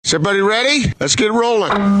Is everybody ready? Let's get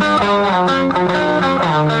rolling.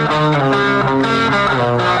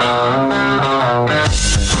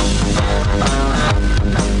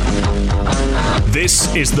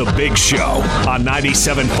 This is The Big Show on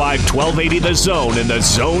 97.5 1280 The Zone and The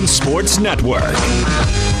Zone Sports Network.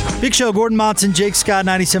 Big Show, Gordon Monson, Jake Scott,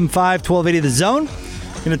 97.5 1280 The Zone.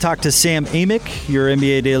 Going to talk to Sam Amick, your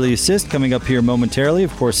NBA Daily Assist, coming up here momentarily.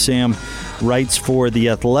 Of course, Sam writes for The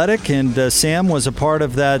Athletic, and Sam was a part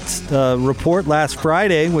of that report last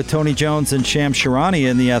Friday with Tony Jones and Shams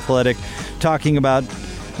Charania in The Athletic, talking about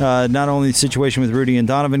not only the situation with Rudy and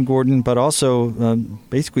Donovan, Gordon, but also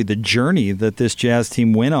basically the journey that this Jazz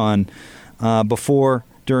team went on before,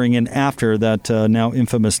 during, and after that now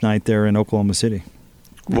infamous night there in Oklahoma City.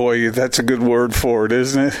 Boy, that's a good word for it,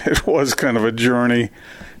 isn't it? It was kind of a journey.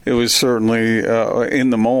 It was certainly,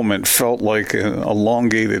 in the moment, felt like an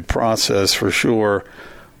elongated process for sure,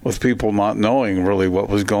 with people not knowing really what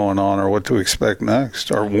was going on or what to expect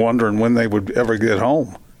next, or wondering when they would ever get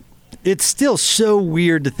home. It's still so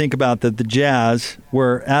weird to think about that the Jazz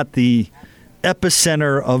were at the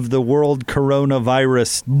epicenter of the world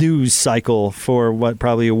coronavirus news cycle for,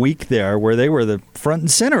 probably a week there, where they were the front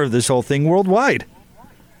and center of this whole thing worldwide.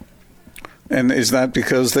 And is that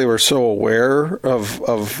because they were so aware of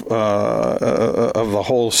the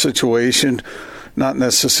whole situation, not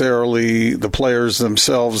necessarily the players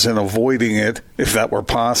themselves in avoiding it, if that were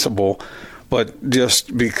possible, but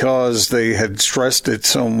just because they had stressed it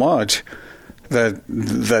so much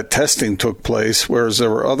that testing took place, whereas there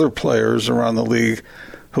were other players around the league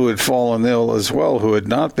who had fallen ill as well, who had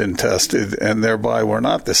not been tested, and thereby were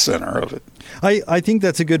not the center of it. I think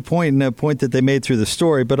that's a good point, and a point that they made through the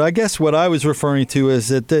story. But I guess what I was referring to is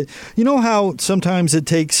that, you know how sometimes it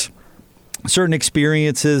takes certain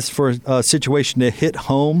experiences for a situation to hit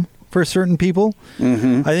home for certain people?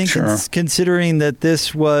 Mm-hmm. I think sure. Considering that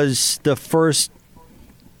this was the first,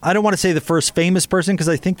 I don't want to say the first famous person, because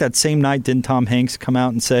I think that same night didn't Tom Hanks come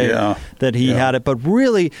out and say that he had it. But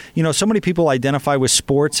really, you know, so many people identify with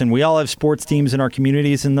sports, and we all have sports teams in our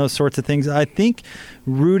communities and those sorts of things. I think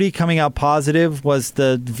Rudy coming out positive was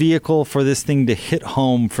the vehicle for this thing to hit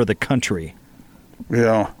home for the country.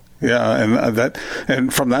 Yeah,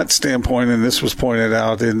 and from that standpoint, and this was pointed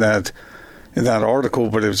out in that article,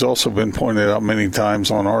 but it's also been pointed out many times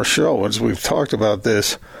on our show as we've talked about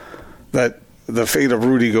this, that the fate of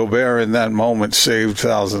Rudy Gobert in that moment saved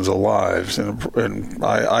thousands of lives, and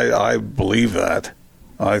I believe that.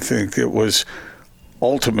 I think it was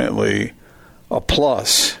ultimately a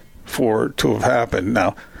plus for it to have happened.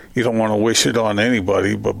 Now, you don't want to wish it on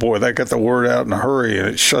anybody, but boy, that got the word out in a hurry, and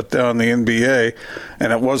it shut down the NBA,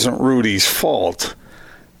 and it wasn't Rudy's fault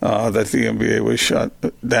that the NBA was shut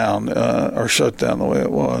down the way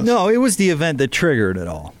it was. No, it was the event that triggered it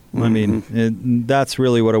all. I mean, that's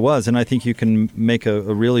really what it was, and I think you can make a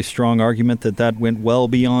really strong argument that went well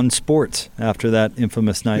beyond sports after that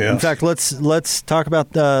infamous night. Yes. In fact, let's talk about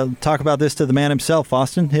this to the man himself.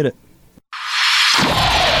 Austin, hit it.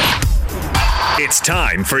 It's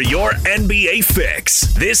time for your NBA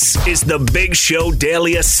fix. This is the Big Show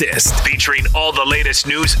Daily Assist, featuring all the latest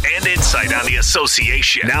news and insight on the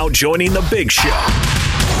association. Now joining the Big Show,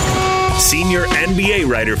 senior NBA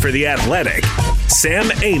writer for The Athletic, Sam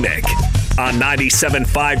Amick, on 97.5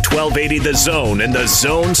 1280 The Zone and The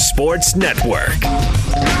Zone Sports Network.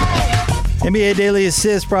 NBA Daily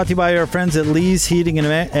Assist brought to you by our friends at Lee's Heating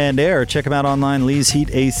and Air. Check them out online,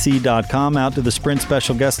 leesheatac.com. Out to the Sprint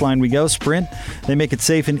special guest line we go. Sprint, they make it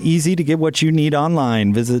safe and easy to get what you need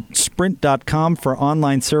online. Visit sprint.com for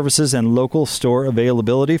online services and local store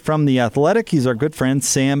availability. From The Athletic, he's our good friend,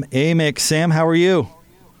 Sam Amick. Sam, how are you?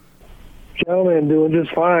 Gentlemen, doing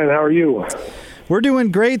just fine. How are you? We're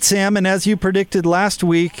doing great, Sam, and as you predicted last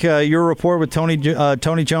week, your report with Tony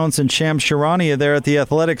Jones and Shams Charania there at The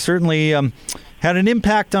Athletic certainly had an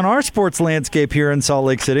impact on our sports landscape here in Salt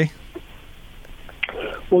Lake City.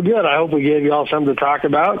 Well, good. I hope we gave you all something to talk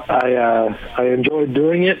about. I enjoyed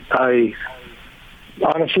doing it. I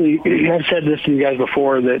honestly, I've said this to you guys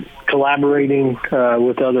before, that collaborating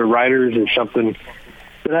with other writers is something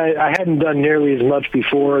that I hadn't done nearly as much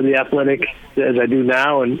before The Athletic as I do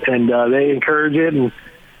now, and they encourage it, and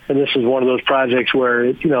this is one of those projects where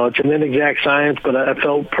it's an inexact science, but I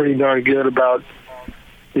felt pretty darn good about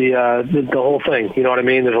the whole thing. You know what I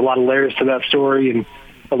mean? There's a lot of layers to that story, and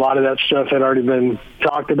a lot of that stuff had already been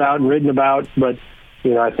talked about and written about, but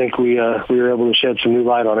I think we were able to shed some new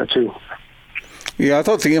light on it too. Yeah, I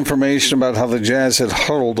thought the information about how the Jazz had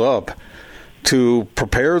huddled up to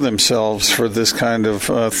prepare themselves for this kind of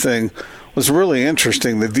thing was really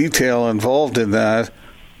interesting. The detail involved in that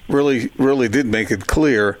really did make it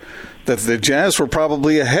clear that the Jazz were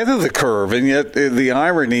probably ahead of the curve, and yet the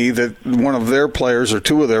irony that one of their players or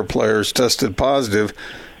two of their players tested positive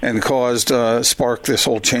and sparked this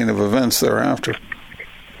whole chain of events thereafter.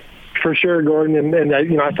 For sure, Gordon, and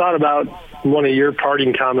I thought about one of your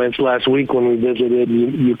parting comments last week when we visited.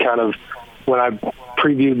 You kind of, when I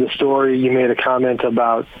previewed the story, you made a comment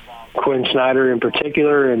about Quinn Snyder in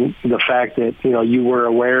particular, and the fact that you were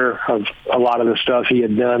aware of a lot of the stuff he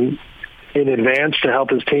had done in advance to help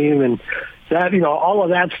his team, and that all of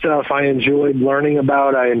that stuff I enjoyed learning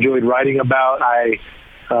about. I enjoyed writing about. I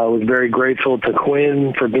was very grateful to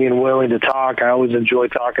Quinn for being willing to talk. I always enjoy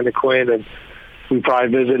talking to Quinn, and we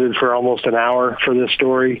probably visited for almost an hour for this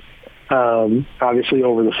story, obviously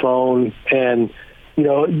over the phone. And,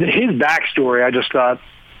 his backstory I just thought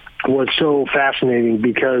was so fascinating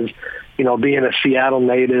because, being a Seattle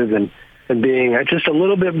native and being just a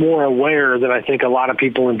little bit more aware than I think a lot of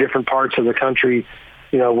people in different parts of the country,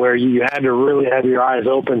 where you had to really have your eyes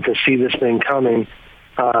open to see this thing coming.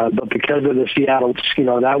 But because of the Seattle,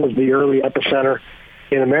 that was the early epicenter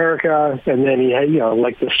in America. And then he had,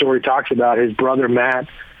 like the story talks about, his brother Matt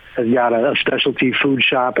has got a specialty food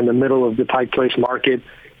shop in the middle of the Pike Place Market.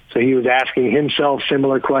 So he was asking himself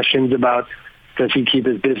similar questions about, does he keep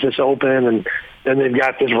his business open? And then they've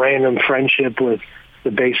got this random friendship with the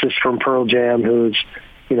bassist from Pearl Jam, who's,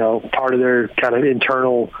 part of their kind of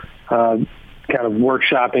internal kind of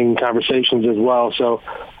workshopping conversations as well. So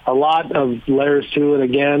a lot of layers to it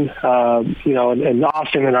again, and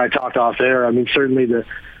Austin and I talked off air. I mean, certainly the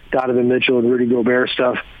Donovan Mitchell and Rudy Gobert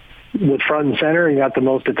stuff was front and center and got the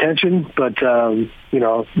most attention, but,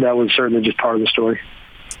 that was certainly just part of the story.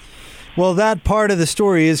 Well, that part of the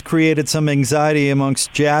story has created some anxiety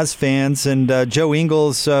amongst Jazz fans, and Joe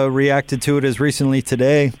Ingles reacted to it as recently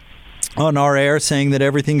today on our air, saying that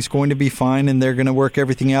everything's going to be fine and they're going to work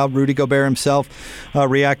everything out. Rudy Gobert himself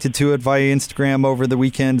reacted to it via Instagram over the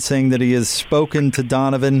weekend, saying that he has spoken to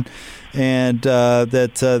Donovan and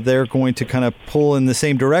that they're going to kind of pull in the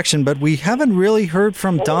same direction. But we haven't really heard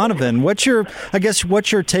from Donovan. What's your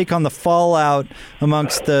take on the fallout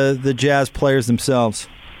amongst the Jazz players themselves?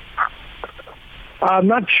 I'm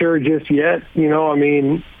not sure just yet.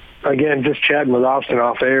 Again, just chatting with Austin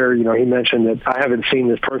off air, he mentioned that I haven't seen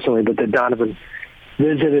this personally, but that Donovan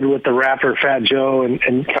visited with the rapper Fat Joe and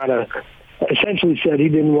kind of essentially said he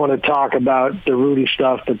didn't want to talk about the Rudy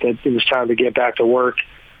stuff, but that it was time to get back to work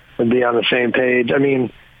and be on the same page.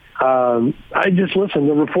 I just listened.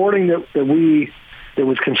 The reporting that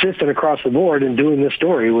was consistent across the board in doing this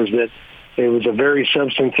story was that it was a very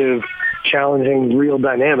substantive, challenging, real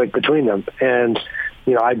dynamic between them. And,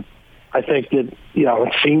 I think that,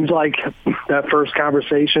 it seems like that first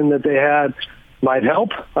conversation that they had might help.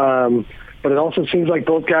 But it also seems like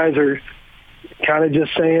both guys are kind of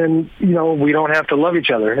just saying, we don't have to love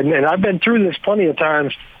each other. And I've been through this plenty of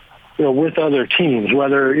times, with other teams,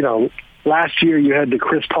 whether, last year you had the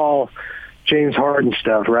Chris Paul, James Harden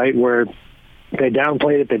stuff, right, where they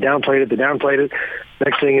downplayed it.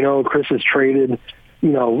 Next thing you know, Chris is traded.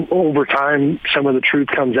 Over time, some of the truth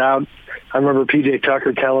comes out. I remember P.J.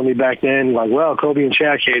 Tucker telling me back then, like, well, Kobe and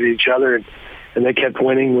Shaq hated each other, and they kept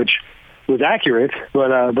winning, which was accurate,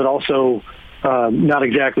 but also not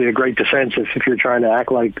exactly a great defense if you're trying to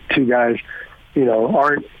act like two guys,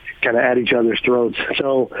 aren't kind of at each other's throats.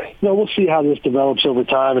 So, we'll see how this develops over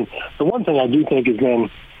time. And the one thing I do think has been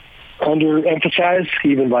underemphasized,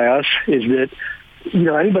 even by us, is that,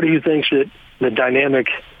 anybody who thinks that the dynamic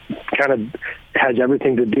kind of has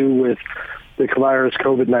everything to do with the virus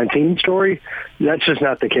COVID-19 story, that's just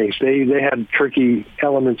not the case. They had tricky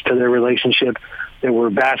elements to their relationship that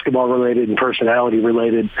were basketball related and personality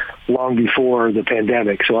related long before the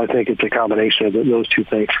pandemic. So I think it's a combination of those two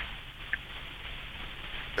things.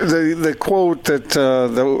 The quote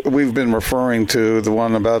that we've been referring to, the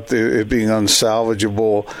one about it being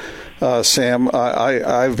unsalvageable, Sam,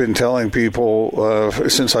 I've been telling people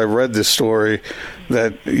since I read this story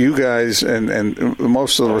that you guys and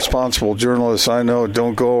most of the responsible journalists I know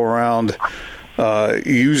don't go around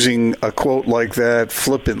using a quote like that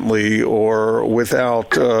flippantly or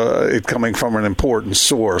without it coming from an important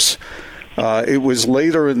source. It was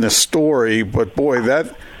later in the story, but boy,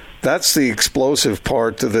 that's the explosive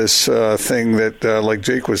part to this thing that, like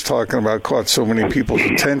Jake was talking about, caught so many people's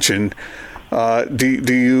attention. Do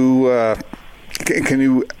you can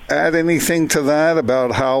you add anything to that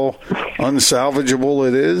about how unsalvageable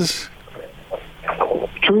it is?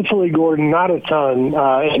 Truthfully, Gordon, not a ton. And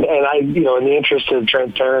I, in the interest of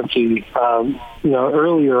transparency,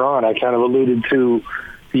 earlier on, I kind of alluded to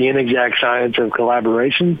the inexact science of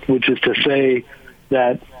collaboration, which is to say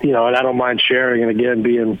that, and I don't mind sharing, and again,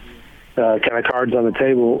 being, kind of cards on the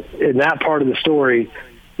table. In that part of the story,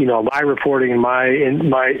 my reporting and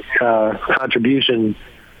my contribution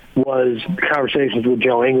was conversations with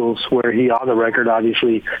Joe Ingles, where he, on the record,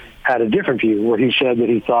 obviously had a different view, where he said that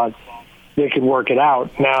he thought they could work it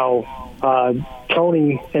out. Now,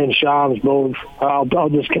 Tony and Shams both,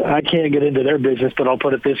 I can't get into their business, but I'll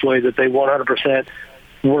put it this way, that they 100%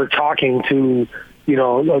 were talking to,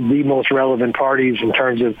 the most relevant parties in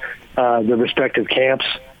terms of the respective camps.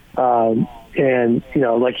 And,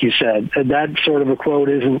 like you said, that sort of a quote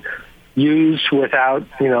isn't used without,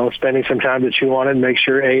 spending some time to chew on it and make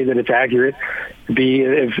sure, A, that it's accurate, B,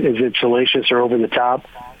 if it's salacious or over the top.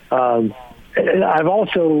 I've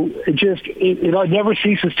also it never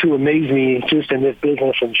ceases to amaze me, just in this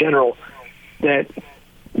business in general, that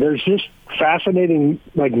there's this fascinating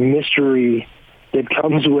mystery that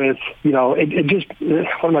comes with, it just,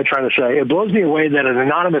 what am I trying to say? It blows me away that an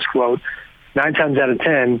anonymous quote, 9 times out of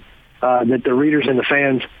 10, that the readers and the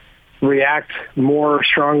fans react more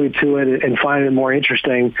strongly to it and find it more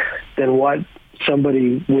interesting than what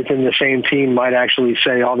somebody within the same team might actually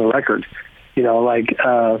say on the record.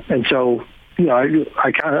 And so,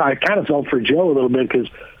 I kind of felt for Joe a little bit, because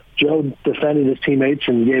Joe defended his teammates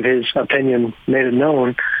and gave his opinion, made it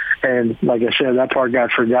known. And like I said, that part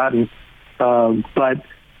got forgotten. But,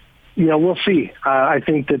 we'll see. I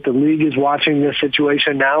think that the league is watching this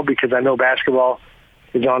situation now, because I know basketball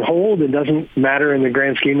is on hold. It doesn't matter in the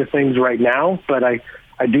grand scheme of things right now. But I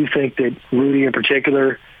do think that Rudy in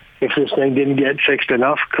particular, if this thing didn't get fixed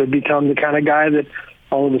enough, could become the kind of guy that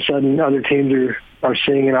all of a sudden other teams are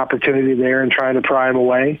seeing an opportunity there and trying to pry him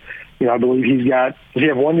away. I believe does he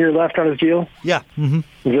have 1 year left on his deal? Yeah. Mm-hmm.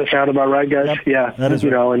 Does that sound about right, guys? Yep. Yeah. That is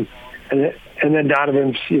right. And then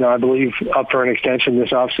Donovan's, I believe, up for an extension this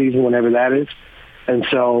offseason, whenever that is. And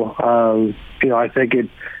so, I think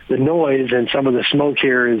the noise and some of the smoke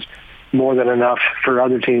here is more than enough for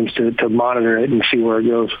other teams to monitor it and see where it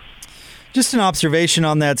goes. Just an observation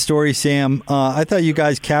on that story, Sam. I thought you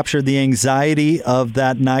guys captured the anxiety of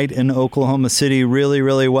that night in Oklahoma City really,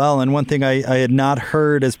 really well. And one thing I had not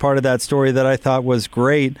heard as part of that story that I thought was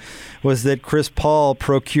great was that Chris Paul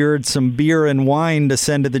procured some beer and wine to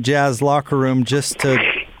send to the Jazz locker room just to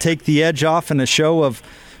take the edge off in a show of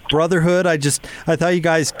brotherhood. I thought you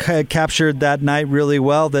guys captured that night really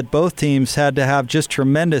well, that both teams had to have just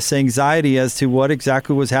tremendous anxiety as to what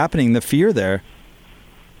exactly was happening, the fear there.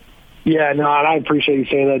 Yeah, no, and I appreciate you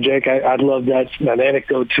saying that, Jake. I'd love that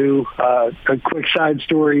anecdote, too. A quick side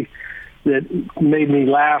story that made me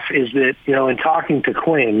laugh is that, in talking to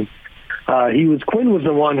Quinn, Quinn was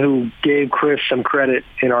the one who gave Chris some credit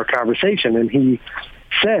in our conversation, and he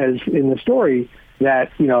says in the story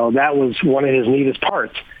that, that was one of his neatest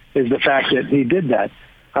parts, is the fact that he did that.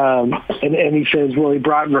 And he says, well, he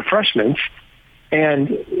brought refreshments, and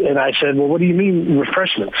I said, well, what do you mean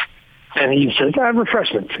refreshments? And he said, I have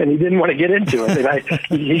refreshments. And he didn't want to get into it.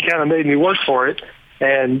 And he kind of made me work for it.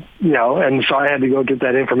 And, and so I had to go get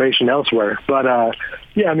that information elsewhere. But,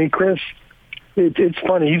 Chris, it's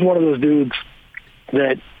funny. He's one of those dudes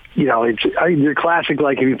that, you're classic,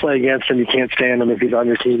 like if you play against him, you can't stand him. If he's on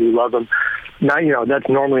your team, you love him. Now, that's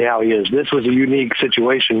normally how he is. This was a unique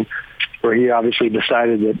situation where he obviously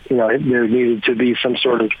decided that, there needed to be some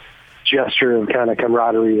sort of gesture of kind of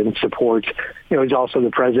camaraderie and support. He's also the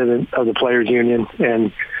president of the Players Union,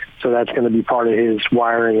 and so that's going to be part of his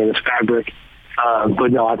wiring and his fabric.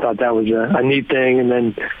 But no, I thought that was a neat thing. And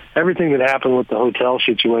then everything that happened with the hotel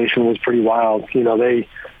situation was pretty wild. They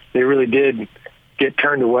really did get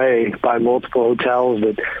turned away by multiple hotels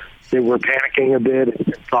that they were panicking a bit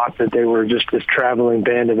and thought that they were just this traveling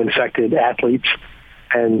band of infected athletes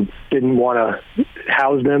and didn't want to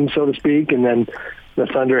house them, so to speak. And then the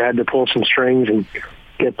Thunder had to pull some strings and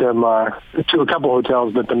get them to a couple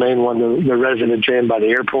hotels, but the main one, the residence inn by the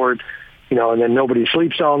airport, and then nobody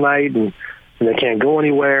sleeps all night and they can't go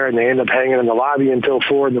anywhere, and they end up hanging in the lobby until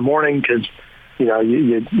 4 a.m. because,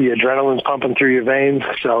 the adrenaline's pumping through your veins.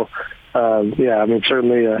 So,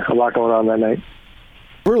 certainly a lot going on that night.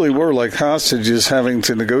 Really were like hostages having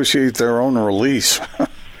to negotiate their own release.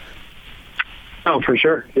 Oh, for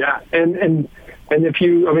sure. Yeah. And if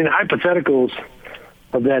hypotheticals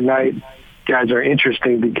of that night, guys, are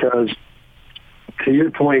interesting because, to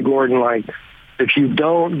your point, Gordon, if you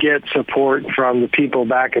don't get support from the people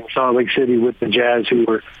back in Salt Lake City with the Jazz who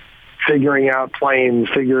were figuring out planes,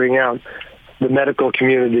 figuring out the medical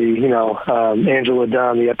community, Angela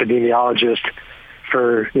Dunn, the epidemiologist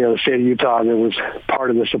for, the state of Utah that was part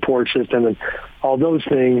of the support system and all those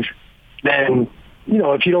things, then,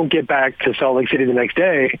 if you don't get back to Salt Lake City the next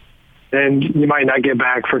day, then you might not get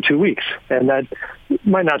back for 2 weeks. And that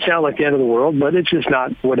might not sound like the end of the world, but it's just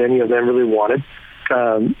not what any of them really wanted.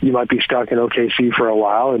 You might be stuck in OKC for a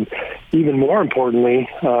while. And even more importantly,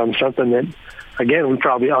 something that, again, we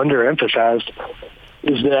probably underemphasized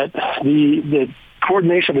is that the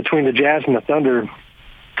coordination between the Jazz and the Thunder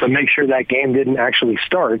to make sure that game didn't actually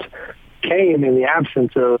start came in the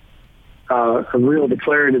absence of a real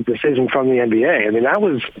declarative decision from the NBA. I mean, that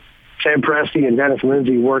was Sam Presti and Dennis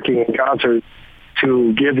Lindsay working in concert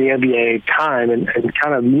to give the NBA time and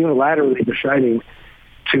kind of unilaterally deciding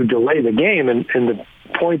to delay the game. And the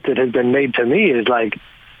point that has been made to me is like,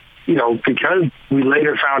 you know, because we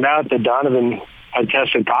later found out that Donovan had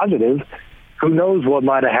tested positive, who knows what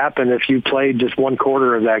might have happened if you played just one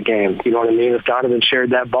quarter of that game. You know what I mean? If Donovan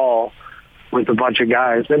shared that ball with a bunch of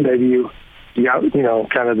guys, then maybe you got, you know,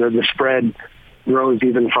 kind of the spread grows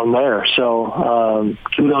even from there. So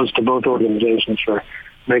kudos to both organizations for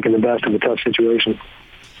making the best of a tough situation.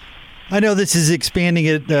 I know this is expanding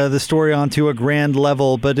it, the story onto a grand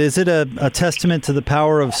level, but is it a testament to the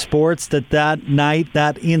power of sports that night,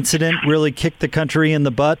 that incident really kicked the country in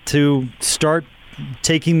the butt to start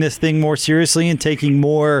taking this thing more seriously and taking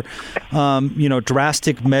more,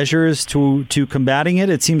 drastic measures to combating it?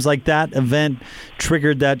 It seems like that event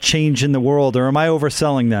triggered that change in the world, or am I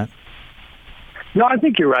overselling that? No, I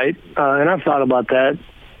think you're right, and I've thought about that.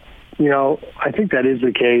 You know, I think that is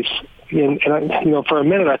the case. And for a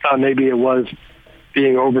minute I thought maybe it was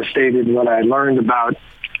being overstated when I learned about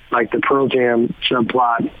like the Pearl Jam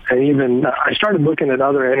subplot. And even I started looking at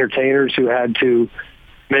other entertainers who had to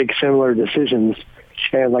make similar decisions.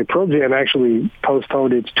 And like Pearl Jam actually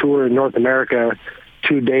postponed its tour in North America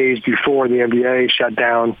 2 days before the NBA shut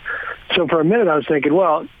down. So for a minute I was thinking,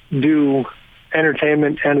 well, do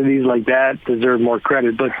entertainment entities like that deserve more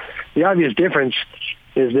credit? But the obvious difference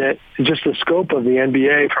is that just the scope of the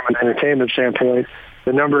NBA from an entertainment standpoint,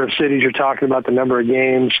 the number of cities you're talking about, the number of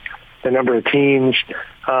games, the number of teams,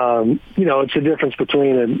 it's a difference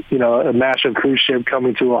between a massive cruise ship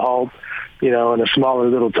coming to a halt, and a smaller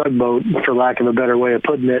little tugboat, for lack of a better way of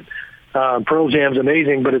putting it. Pearl Jam's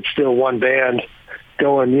amazing, but it's still one band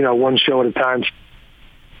going, one show at a time.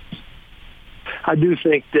 I do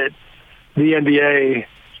think that the NBA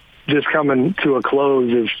just coming to a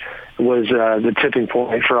close was the tipping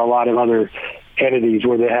point for a lot of other entities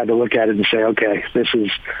where they had to look at it and say, okay, this is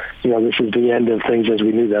the end of things as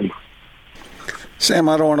we knew them. Sam,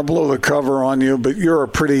 I don't want to blow the cover on you, but you're a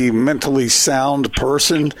pretty mentally sound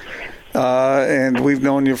person, and we've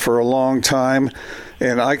known you for a long time.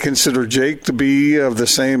 And I consider Jake to be of the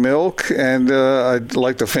same ilk, and I'd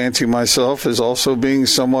like to fancy myself as also being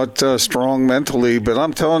somewhat strong mentally. But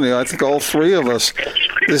I'm telling you, I think all three of us,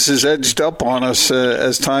 this is edged up on us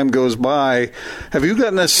as time goes by. Have you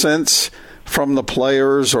gotten a sense from the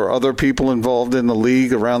players or other people involved in the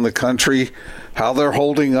league around the country how they're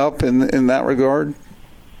holding up in that regard?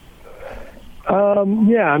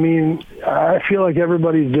 I feel like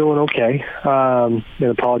everybody's doing okay. And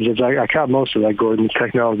apologies, I caught most of that, Gordon.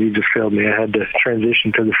 Technology just failed me. I had to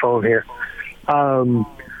transition to the phone here. I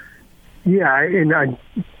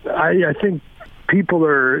think people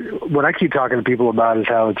are, what I keep talking to people about is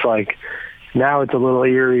how it's like, now it's a little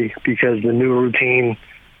eerie because the new routine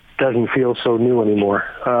doesn't feel so new anymore.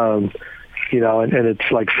 And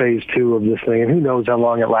it's like phase 2 of this thing, and who knows how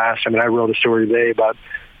long it lasts. I mean, I wrote a story today about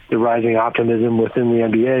the rising optimism within the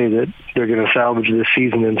NBA that they're going to salvage this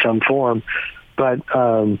season in some form. But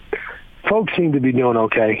folks seem to be doing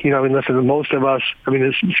okay. Listen, most of us,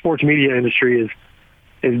 the sports media industry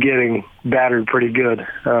is getting battered pretty good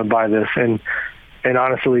by this. And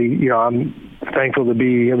honestly, I'm thankful to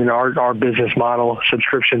be, our business model,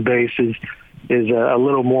 subscription-based, is a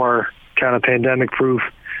little more kind of pandemic-proof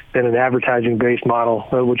than an advertising-based model,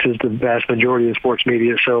 which is the vast majority of sports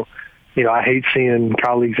media. So, I hate seeing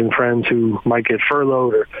colleagues and friends who might get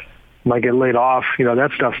furloughed or might get laid off.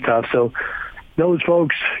 That stuff's tough. So those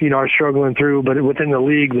folks, are struggling through. But within the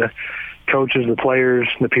league, the coaches, the players,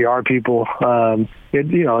 the PR people,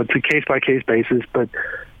 it's a case-by-case basis. But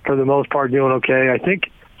for the most part, doing okay. I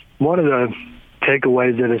think one of the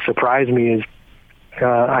takeaways that has surprised me is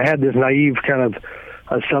I had this naive kind of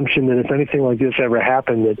assumption that if anything like this ever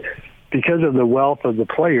happened, that because of the wealth of the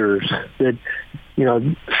players, that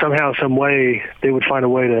somehow, some way, they would find a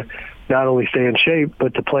way to not only stay in shape,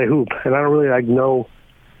 but to play hoop. And I don't really know,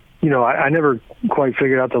 I never quite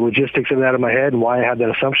figured out the logistics of that in my head and why I had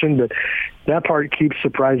that assumption, but that part keeps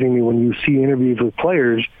surprising me when you see interviews with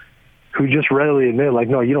players who just readily admit, like,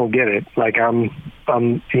 no, you don't get it. Like, I'm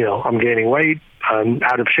gaining weight. I'm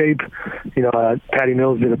out of shape. Patty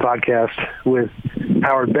Mills did a podcast with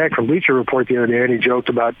Howard Beck from Bleacher Report the other day, and he joked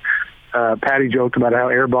about, Patty joked about how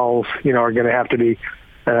air balls, are going to have to be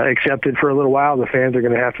accepted for a little while. The fans are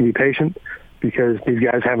going to have to be patient because these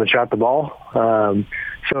guys haven't shot the ball.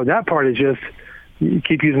 So that part is just, you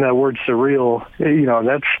keep using that word surreal.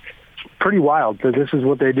 That's pretty wild because this is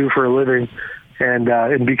what they do for a living.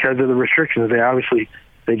 And because of the restrictions,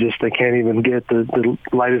 they can't even get the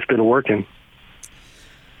lightest bit of work in.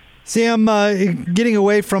 Sam, getting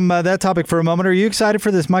away from that topic for a moment, are you excited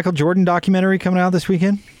for this Michael Jordan documentary coming out this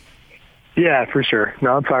weekend? Yeah, for sure.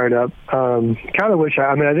 No, I'm fired up. Kind of wish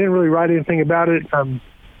I didn't really write anything about it. I'm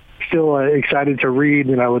still excited to read,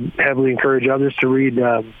 and I would heavily encourage others to read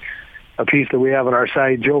a piece that we have on our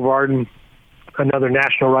site. Joe Varden, another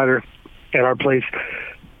national writer at our place,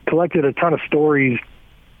 collected a ton of stories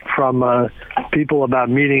from people about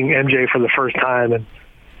meeting MJ for the first time, and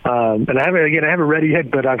I haven't read it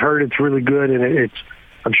yet, but I've heard it's really good, and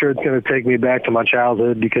I'm sure it's going to take me back to my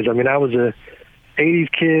childhood because I was a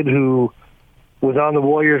 '80s kid who was on the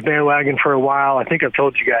Warriors bandwagon for a while. I think I've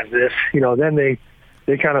told you guys this. Then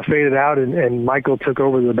they kind of faded out, and Michael took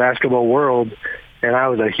over the basketball world, and I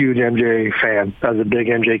was a huge MJ fan. I was a big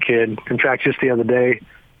MJ kid. In fact, just the other day,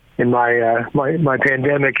 in my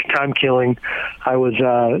pandemic time killing, I was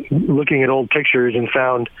looking at old pictures and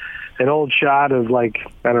found an old shot of 15,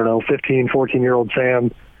 14-year-old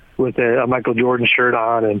Sam with a Michael Jordan shirt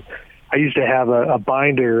on. And I used to have a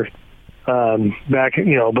binder back,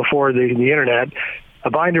 before the internet, a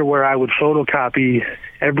binder where I would photocopy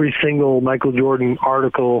every single Michael Jordan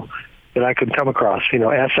article that I could come across,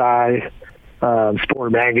 SI,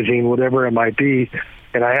 Sport Magazine, whatever it might be.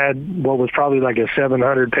 And I had what was probably like a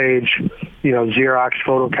 700-page, Xerox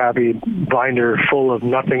photocopy binder full of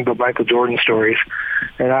nothing but Michael Jordan stories.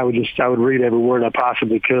 And I would read every word I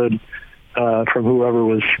possibly could from whoever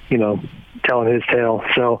was, telling his tale.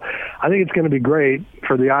 So I think it's going to be great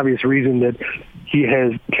for the obvious reason that he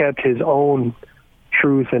has kept his own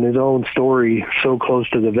truth and his own story so close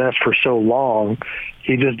to the vest for so long.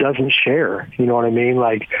 He just doesn't share. You know what I mean?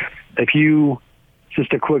 Like,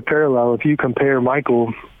 just a quick parallel, if you compare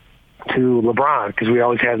Michael to LeBron, because we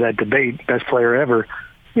always have that debate, best player ever,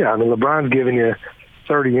 LeBron's giving you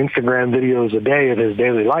 30 Instagram videos a day of his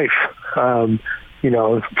daily life.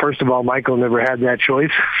 First of all, Michael never had that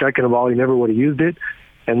choice. Second of all, he never would have used it.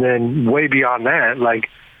 And then way beyond that,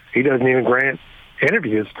 he doesn't even grant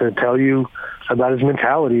interviews to tell you about his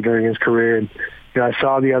mentality during his career. And, I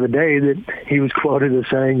saw the other day that he was quoted as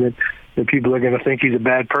saying that people are going to think he's a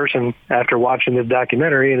bad person after watching this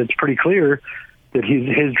documentary, and it's pretty clear that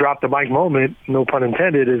his drop the mic moment, no pun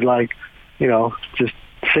intended, is just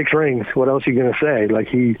 6 rings. What else are you going to say?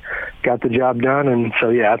 He got the job done, and so,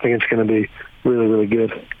 I think it's going to be really, really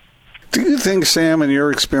good. Do you think, Sam, in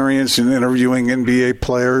your experience in interviewing NBA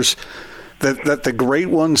players, that the great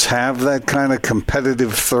ones have that kind of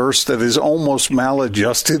competitive thirst that is almost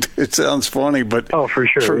maladjusted? It sounds funny, but... Oh, for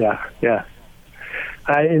sure, yeah.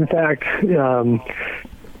 In fact, a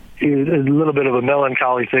little bit of a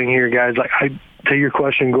melancholy thing here, guys. To your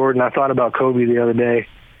question, Gordon, I thought about Kobe the other day,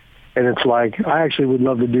 and it's I actually would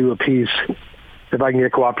love to do a piece, if I can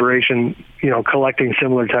get cooperation, collecting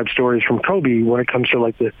similar type stories from Kobe when it comes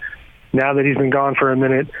to now that he's been gone for a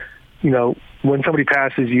minute, when somebody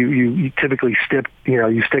passes, you typically stick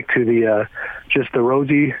to the just the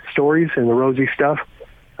rosy stories and the rosy stuff,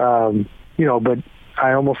 but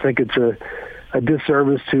I almost think it's a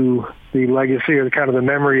disservice to the legacy or kind of the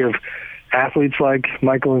memory of athletes like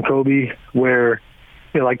Michael and Kobe, where,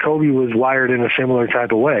 Kobe was wired in a similar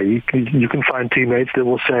type of way. You can find teammates that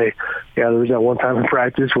will say, yeah, there was that one time in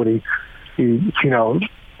practice when he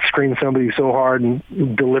screened somebody so hard and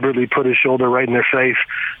deliberately put his shoulder right in their face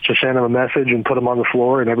to send them a message and put them on the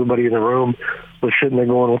floor, and everybody in the room was sitting there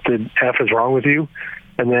going, what the F is wrong with you?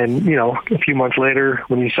 And then, a few months later,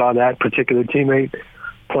 when you saw that particular teammate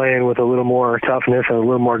playing with a little more toughness and a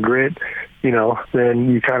little more grit, then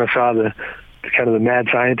you kind of saw the mad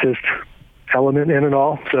scientist element in it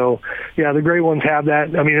all. So, the great ones have that.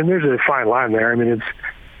 And there's a fine line there. It's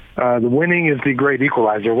the winning is the great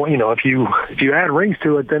equalizer. If you add rings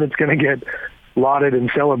to it, then it's going to get lauded and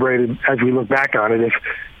celebrated as we look back on it.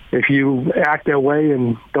 If you act that way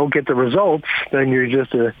and don't get the results, then you're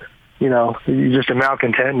just a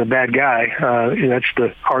malcontent and a bad guy. That's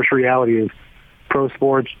the harsh reality of pro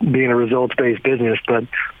sports being a results-based business. But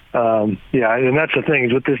and that's the thing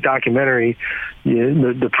is with this documentary,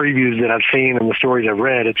 the previews that I've seen and the stories I've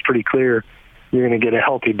read, it's pretty clear you're going to get a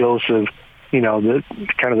healthy dose of the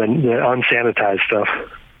kind of the unsanitized stuff.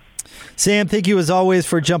 Sam, thank you as always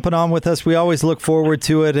for jumping on with us. We always look forward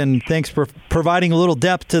to it, and thanks for providing a little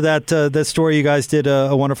depth to that story you guys did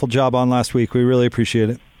a wonderful job on last week. We really appreciate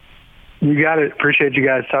it. You got it. Appreciate you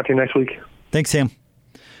guys. Talk to you next week. Thanks, Sam.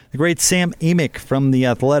 The great Sam Amick from The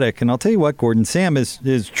Athletic. And I'll tell you what, Gordon, Sam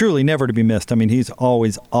is truly never to be missed. I mean, he's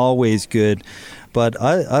always good. But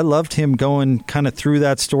I loved him going kind of through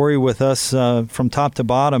that story with us from top to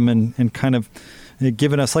bottom and kind of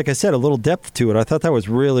giving us, like I said, a little depth to it. I thought that was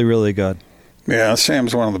really, really good. Yeah,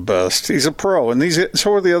 Sam's one of the best. He's a pro. And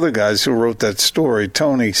so are the other guys who wrote that story.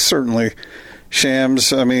 Tony, certainly.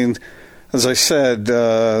 Shams, I mean, as I said,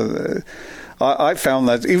 I found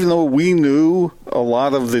that even though we knew a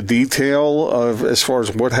lot of the detail of as far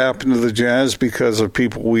as what happened to the Jazz because of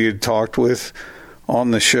people we had talked with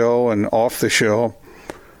on the show and off the show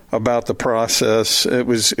about the process, it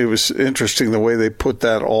was interesting the way they put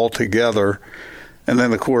that all together. And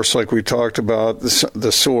then, of course, like we talked about,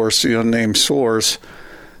 the source, the unnamed source,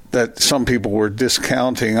 that some people were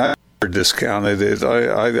discounting. I never discounted it.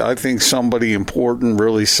 I think somebody important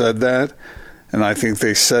really said that. And I think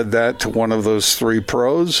they said that to one of those three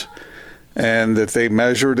pros, and that they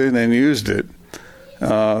measured it and used it,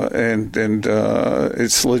 and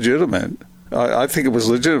it's legitimate. I think it was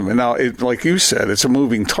legitimate. Now, like you said, it's a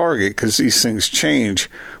moving target because these things change.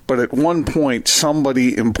 But at one point,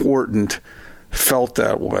 somebody important felt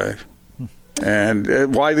that way.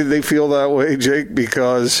 And why did they feel that way, Jake?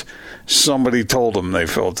 Because somebody told them they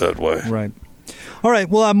felt that way. Right. All right,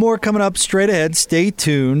 we'll have more coming up straight ahead. Stay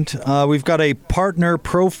tuned. We've got a partner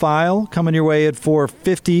profile coming your way at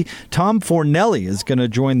 4:50. Tom Fornelli is going to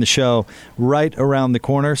join the show right around the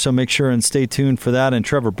corner, so make sure and stay tuned for that. And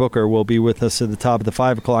Trevor Booker will be with us at the top of the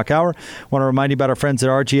 5 o'clock hour. Want to remind you about our friends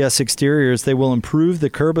at RGS Exteriors. They will improve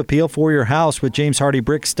the curb appeal for your house with James Hardy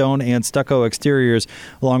brick, stone, and stucco exteriors,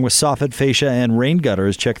 along with soffit, fascia, and rain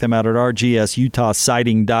gutters. Check them out at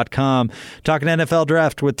rgsutahsiding.com. Talking NFL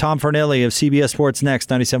Draft with Tom Fornelli of CBS Sports next,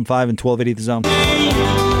 97.5 and 1280 The Zone.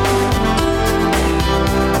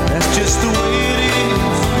 That's just the way it is.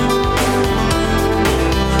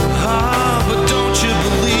 But don't you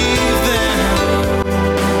believe that?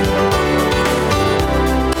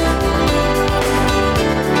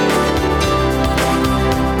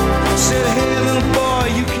 Said, hey, little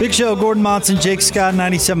boy, you can... Big Show, Gordon Monson, Jake Scott,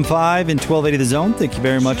 97.5 and 1280 The Zone. Thank you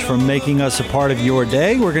very much for making us a part of your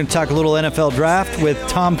day. We're going to talk a little NFL Draft with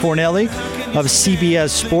Tom Fornelli of CBS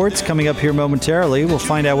Sports coming up here momentarily. We'll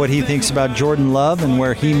find out what he thinks about Jordan Love and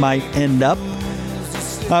where he might end up.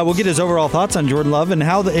 We'll get his overall thoughts on Jordan Love and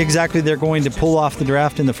how exactly they're going to pull off the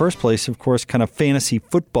draft in the first place, of course, kind of fantasy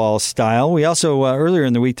football style. We also, earlier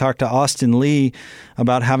in the week, talked to Austin Lee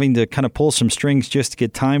about having to kind of pull some strings just to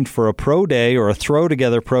get timed for a pro day or a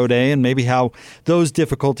throw-together pro day, and maybe how those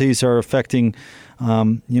difficulties are affecting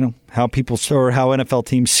how people or how NFL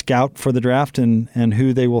teams scout for the draft and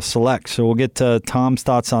who they will select. So we'll get Tom's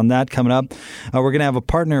thoughts on that coming up. We're going to have a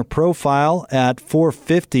partner profile at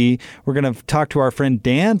 4:50. We're going to talk to our friend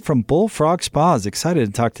Dan from Bullfrog Spas. Excited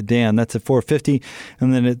to talk to Dan. That's at 4:50.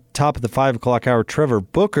 And then at the top of the 5 o'clock hour, Trevor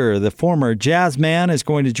Booker, the former Jazz man, is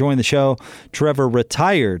going to join the show. Trevor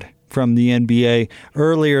retired from the NBA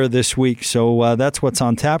earlier this week. So that's what's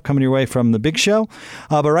on tap coming your way from the Big Show.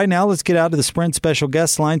 But right now, let's get out to the Sprint special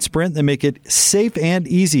guest line. Sprint, they make it safe and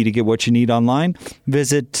easy to get what you need online.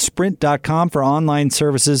 Visit sprint.com for online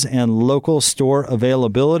services and local store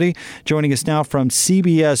availability. Joining us now from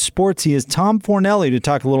CBS Sports, he is Tom Fornelli to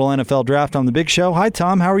talk a little NFL Draft on the Big Show. Hi,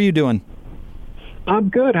 Tom. How are you doing? I'm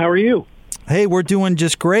good. How are you? Hey, we're doing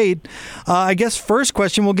just great. I guess first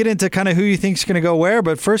question, we'll get into kind of who you think is going to go where,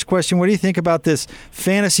 but first question, what do you think about this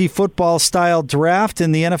fantasy football style draft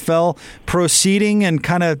and the NFL proceeding and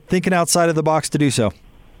kind of thinking outside of the box to do so?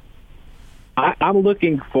 I'm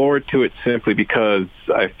looking forward to it simply because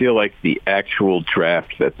I feel like the actual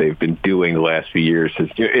draft that they've been doing the last few years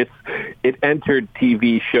it entered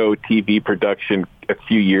TV production a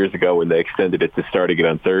few years ago when they extended it to starting it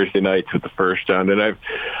on Thursday nights with the first round. And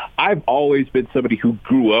I've always been somebody who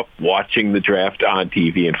grew up watching the draft on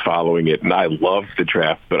TV and following it, and I loved the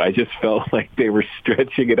draft, but I just felt like they were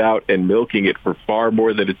stretching it out and milking it for far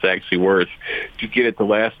more than it's actually worth to get it to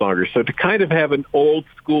last longer. So to kind of have an old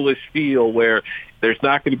schoolish feel where there's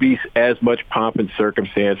not going to be as much pomp and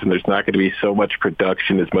circumstance and there's not going to be so much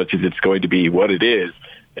production as much as it's going to be what it is,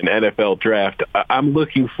 an NFL draft. I'm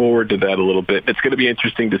looking forward to that a little bit. It's going to be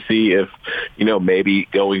interesting to see if, maybe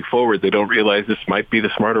going forward they don't realize this might be the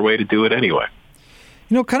smarter way to do it anyway.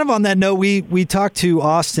 Kind of on that note, we talked to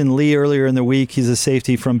Austin Lee earlier in the week. He's a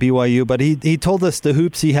safety from BYU, but he told us the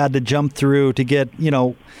hoops he had to jump through to get,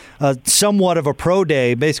 somewhat of a pro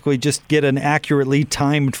day, basically just get an accurately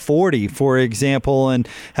timed 40, for example, and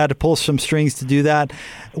had to pull some strings to do that.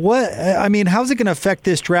 How's it going to affect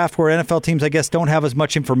this draft where NFL teams, I guess, don't have as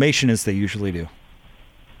much information as they usually do?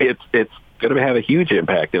 it's going to have a huge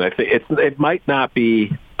impact. And I think it might not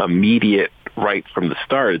be immediate right from the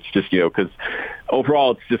start. It's just, because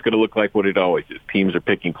overall it's just going to look like what it always is. Teams are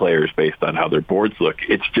picking players based on how their boards look.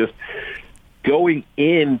 It's just going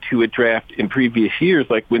into a draft in previous years,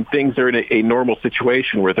 like when things are in a normal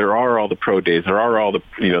situation where there are all the pro days, there are all the,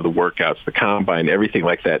 the workouts, the combine, everything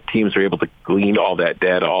like that, teams are able to glean all that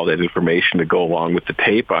data, all that information to go along with the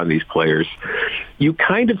tape on these players. You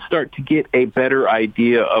kind of start to get a better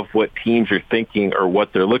idea of what teams are thinking or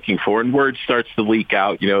what they're looking for, and word starts to leak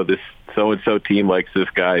out, this so-and-so team likes this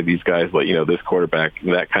guy, these guys like, this quarterback,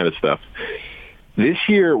 and that kind of stuff. This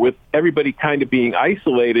year, with everybody kind of being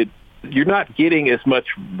isolated, you're not getting as much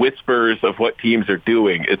whispers of what teams are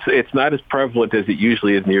doing. It's not as prevalent as it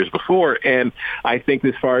usually is in years before. And I think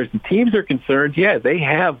as far as the teams are concerned, they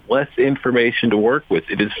have less information to work with.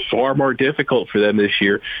 It is far more difficult for them this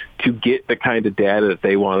year to get the kind of data that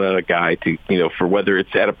they want on a guy to, for whether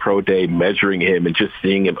it's at a pro day, measuring him and just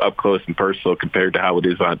seeing him up close and personal compared to how it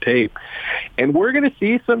is on tape. And we're going to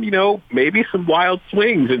see some, maybe some wild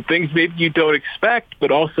swings and things maybe you don't expect, but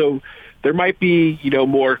also there might be,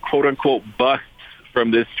 more quote-unquote busts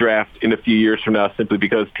from this draft in a few years from now simply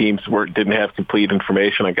because teams didn't have complete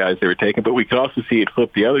information on guys they were taking. But we could also see it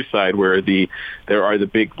flip the other side where there are the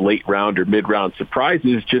big late-round or mid-round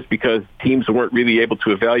surprises just because teams weren't really able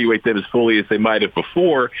to evaluate them as fully as they might have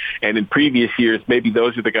before. And in previous years, maybe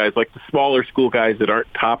those are the guys like the smaller school guys that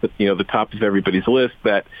aren't the top of everybody's list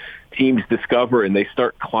that teams discover and they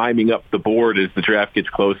start climbing up the board as the draft gets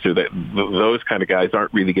closer. That those kind of guys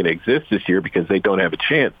aren't really going to exist this year because they don't have a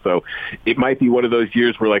chance. So it might be one of those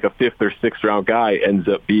years where like a 5th or 6th round guy ends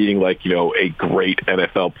up being like, a great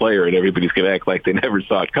NFL player and everybody's going to act like they never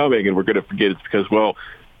saw it coming. And we're going to forget it's because,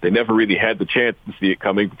 they never really had the chance to see it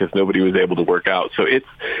coming because nobody was able to work out. So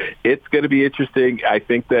it's going to be interesting. I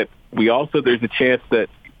think that there's a chance that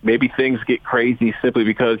maybe things get crazy simply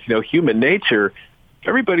because, human nature,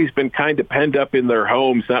 everybody's been kind of penned up in their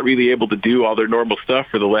homes, not really able to do all their normal stuff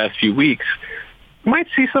for the last few weeks. You might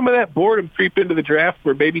see some of that boredom creep into the draft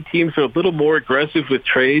where maybe teams are a little more aggressive with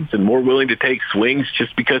trades and more willing to take swings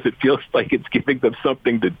just because it feels like it's giving them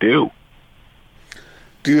something to do.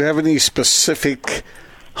 Do you have any specific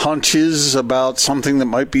hunches about something that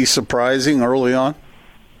might be surprising early on?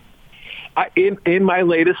 In my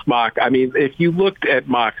latest mock, if you looked at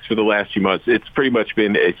mocks for the last few months, it's pretty much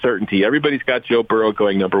been a certainty. Everybody's got Joe Burrow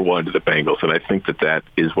going number 1 to the Bengals, and I think that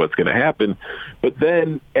is what's going to happen. But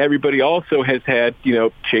then everybody also has had,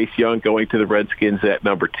 Chase Young going to the Redskins at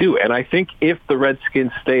number 2. And I think if the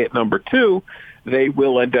Redskins stay at number 2, they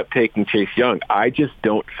will end up taking Chase Young. I just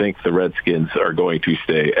don't think the Redskins are going to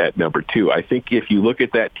stay at number 2. I think if you look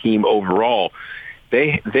at that team overall,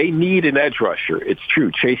 They need an edge rusher. It's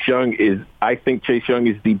true. I think Chase Young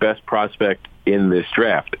is the best prospect in this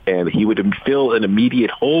draft, and he would fill an immediate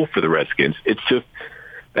hole for the Redskins. It's just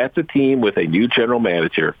that's a team with a new general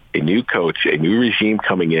manager, a new coach, a new regime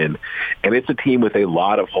coming in, and it's a team with a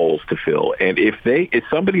lot of holes to fill. And if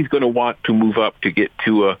somebody's going to want to move up to get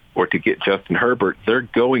Tua or to get Justin Herbert, they're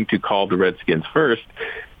going to call the Redskins first.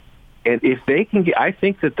 And if they can I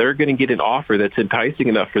think that they're going to get an offer that's enticing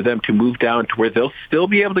enough for them to move down to where they'll still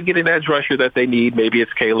be able to get an edge rusher that they need. Maybe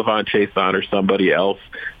it's Kayvon Chason or somebody else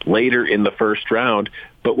later in the first round,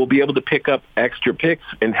 but we'll be able to pick up extra picks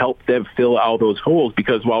and help them fill all those holes.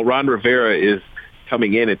 Because while Ron Rivera is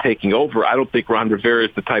coming in and taking over, I don't think Ron Rivera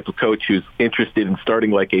is the type of coach who's interested in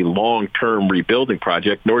starting like a long-term rebuilding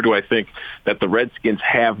project, nor do I think that the Redskins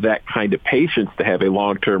have that kind of patience to have a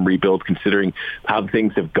long-term rebuild considering how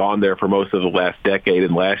things have gone there for most of the last decade.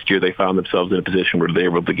 And last year they found themselves in a position where they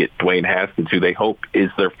were able to get Dwayne Haskins, who they hope is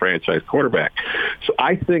their franchise quarterback. So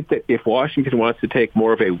I think that if Washington wants to take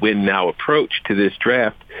more of a win-now approach to this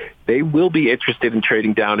draft, they will be interested in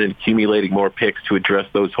trading down and accumulating more picks to address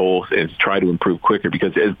those holes and to try to improve quicker,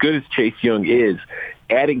 because as good as Chase Young is,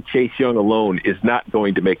 adding Chase Young alone is not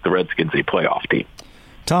going to make the Redskins a playoff team.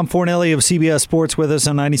 Tom Fornelli of CBS Sports with us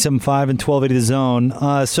on 97.5 and 1280 The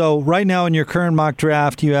Zone. So right now in your current mock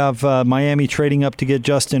draft, you have Miami trading up to get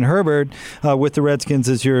Justin Herbert with the Redskins,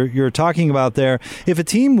 as you're talking about there. If a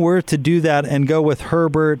team were to do that and go with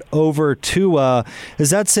Herbert over Tua,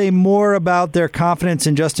 does that say more about their confidence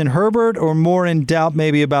in Justin Herbert or more in doubt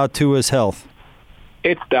maybe about Tua's health?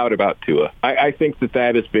 It's doubt about Tua. I think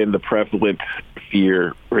that has been the prevalent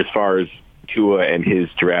fear as far as Tua and his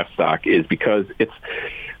draft stock is, because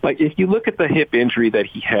like, if you look at the hip injury that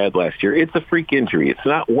he had last year, it's a freak injury. It's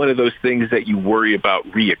not one of those things that you worry about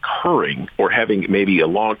reoccurring or having maybe a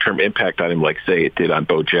long-term impact on him, like, say, it did on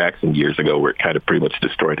Bo Jackson years ago, where it kind of pretty much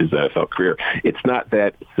destroyed his NFL career. It's not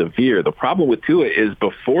that severe. The problem with Tua is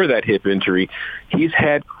before that hip injury, he's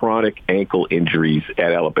had chronic ankle injuries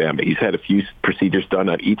at Alabama. He's had a few procedures done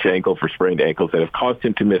on each ankle for sprained ankles that have caused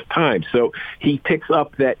him to miss time. So he picks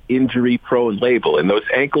up that injury-prone label, and those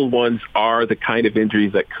ankle ones are the kind of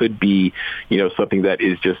injuries that could be, something that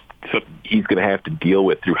is just he's going to have to deal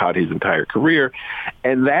with throughout his entire career.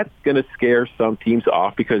 And that's going to scare some teams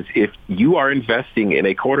off, because if you are investing in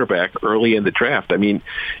a quarterback early in the draft, I mean,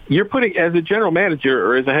 you're putting, as a general manager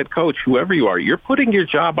or as a head coach, whoever you are, you're putting your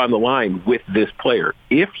job on the line with this player.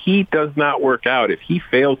 If he does not work out, if he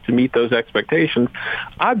fails to meet those expectations,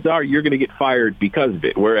 odds are you're going to get fired because of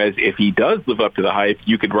it. Whereas if he does live up to the hype,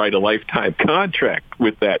 you could write a lifetime contract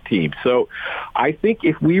with that team. So I think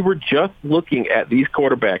if we were just looking at these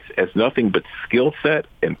quarterbacks as nothing but skill set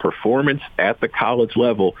and performance at the college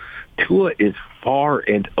level, Tua is far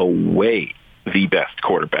and away the best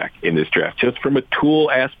quarterback in this draft, just from a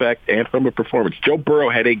tool aspect and from a performance. Joe Burrow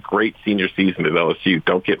had a great senior season at LSU,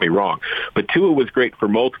 don't get me wrong, but Tua was great for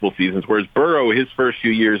multiple seasons, whereas Burrow, his first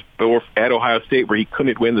few years at Ohio State, where he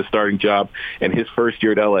couldn't win the starting job, and his first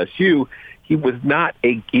year at LSU, he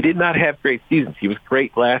did not have great seasons. He was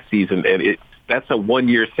great last season, and that's a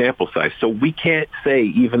one-year sample size. So we can't say,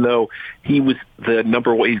 even though he was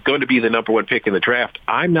he's going to be the number one pick in the draft,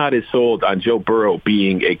 I'm not as sold on Joe Burrow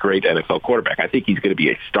being a great NFL quarterback. I think he's going to be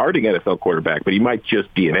a starting NFL quarterback, but he might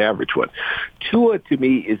just be an average one. Tua, to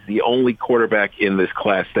me, is the only quarterback in this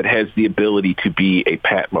class that has the ability to be a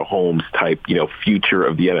Pat Mahomes type, future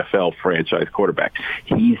of the NFL franchise quarterback.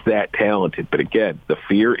 He's that talented. But again, the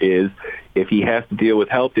fear is, if he has to deal with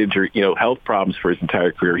health problems for his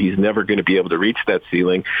entire career, he's never going to be able to reach that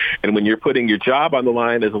ceiling. And when you're putting your job on the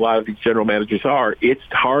line, as a lot of these general managers are, it's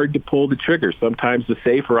hard to pull the trigger. Sometimes the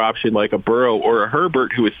safer option, like a Burrow or a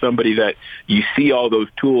Herbert, who is somebody that you see all those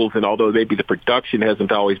tools, and although maybe the production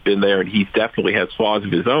hasn't always been there, and he definitely has flaws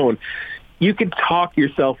of his own, you can talk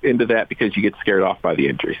yourself into that because you get scared off by the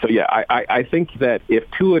injury. So, yeah, I think that if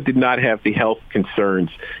Tua did not have the health concerns,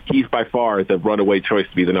 he's by far the runaway choice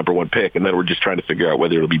to be the number one pick, and then we're just trying to figure out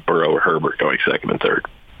whether it'll be Burrow or Herbert going second and third.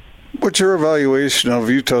 What's your evaluation of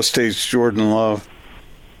Utah State's Jordan Love?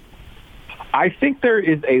 I think there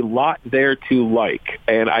is a lot there to like,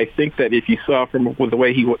 and I think that if you saw from the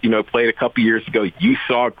way he played a couple years ago, you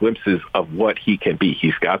saw glimpses of what he can be.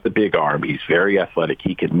 He's got the big arm. He's very athletic.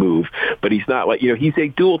 He can move, but he's not like, he's a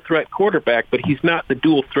dual threat quarterback, but he's not the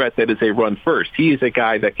dual threat that is a run first. He is a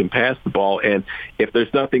guy that can pass the ball, and if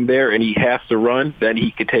there's nothing there and he has to run, then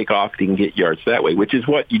he can take off and he can get yards that way, which is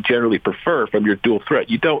what you generally prefer from your dual threat.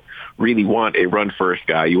 You don't really want a run first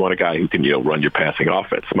guy. You want a guy who can, run your passing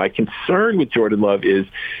offense. My concern with Jordan Love is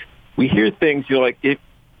we hear things,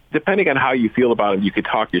 depending on how you feel about him, you could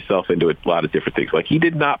talk yourself into a lot of different things. Like, he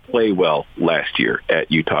did not play well last year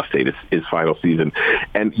at Utah State, his final season.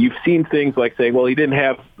 And you've seen things like saying, well, he didn't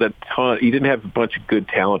have a bunch of good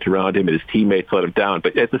talent around him, and his teammates let him down.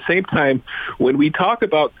 But at the same time, when we talk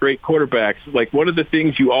about great quarterbacks, like, one of the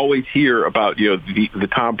things you always hear about, the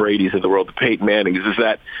Tom Brady's of the world, the Peyton Mannings, is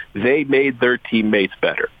that they made their teammates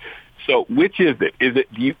better. So which is it?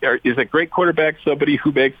 Is a great quarterback somebody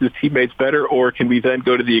who makes his teammates better, or can we then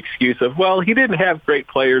go to the excuse of, well, he didn't have great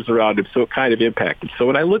players around him, so it kind of impacted? So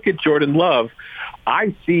when I look at Jordan Love,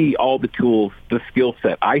 I see all the tools, the skill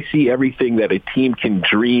set. I see everything that a team can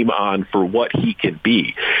dream on for what he can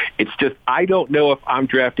be. It's just, I don't know if I'm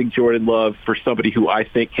drafting Jordan Love for somebody who I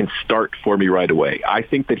think can start for me right away. I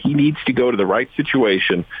think that he needs to go to the right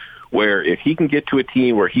situation, where if he can get to a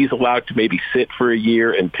team where he's allowed to maybe sit for a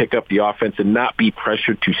year and pick up the offense and not be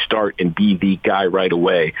pressured to start and be the guy right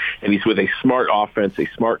away, and he's with a smart offense, a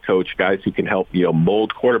smart coach, guys who can help,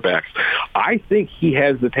 mold quarterbacks, I think he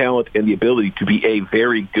has the talent and the ability to be a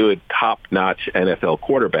very good, top-notch NFL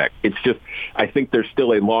quarterback. It's just, I think there's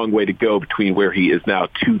still a long way to go between where he is now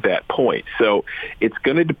to that point. So it's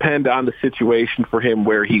going to depend on the situation for him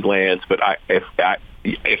where he lands, but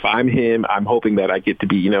if I'm him, I'm hoping that I get to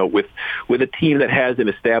be, with a team that has an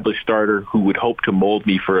established starter who would hope to mold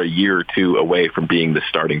me for a year or two away from being the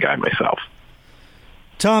starting guy myself.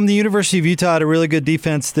 Tom, the University of Utah had a really good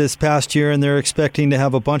defense this past year, and they're expecting to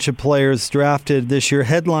have a bunch of players drafted this year,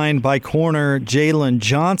 headlined by corner Jalen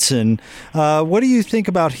Johnson. What do you think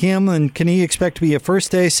about him, and can he expect to be a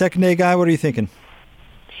first-day, second-day guy? What are you thinking?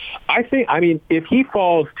 If he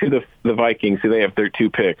falls to the Vikings, who they have their two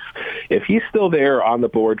picks, if he's still there on the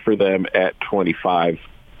board for them at 25,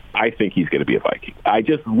 I think he's going to be a Viking. I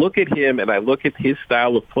just look at him and I look at his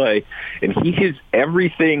style of play, and he has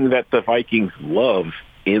everything that the Vikings love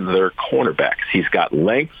in their cornerbacks. He's got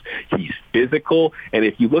length, he's physical, and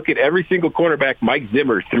if you look at every single cornerback, Mike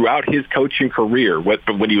Zimmer, throughout his coaching career,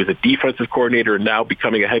 when he was a defensive coordinator and now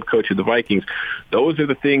becoming a head coach of the Vikings, those are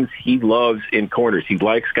the things he loves in corners. He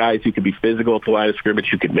likes guys who can be physical at the line of scrimmage,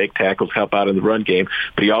 who can make tackles, help out in the run game,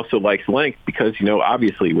 but he also likes length because,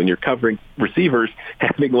 obviously when you're covering receivers,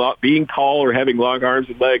 being tall or having long arms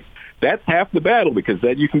and legs, that's half the battle, because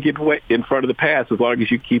then you can get away in front of the pass as long as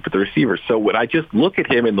you keep it the receiver. So when I just look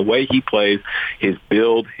at him and the way he plays, his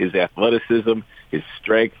build, his athleticism, his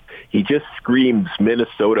strength, he just screams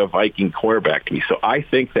Minnesota Viking cornerback to me. So I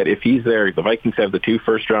think that if he's there, the Vikings have the 2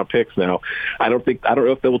 first-round picks now. I don't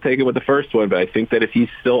know if they will take him with the first one, but I think that if he's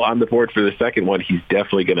still on the board for the second one, he's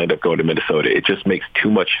definitely going to end up going to Minnesota. It just makes too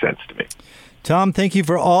much sense to me. Tom, thank you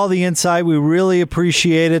for all the insight. We really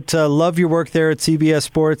appreciate it. Love your work there at CBS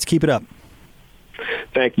Sports. Keep it up.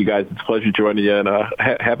 Thank you, guys. It's a pleasure joining you, and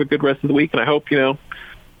have a good rest of the week. And I hope,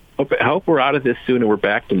 I hope we're out of this soon and we're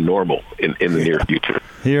back to normal in the near future.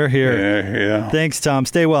 Here. Yeah. Thanks, Tom.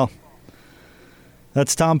 Stay well.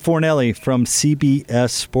 That's Tom Fornelli from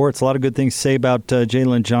CBS Sports. A lot of good things to say about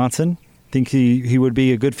Jalen Johnson. Think he would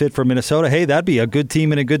be a good fit for Minnesota. Hey, that'd be a good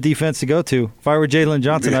team and a good defense to go to. If I were Jalen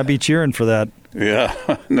Johnson, I'd be cheering for that. Yeah,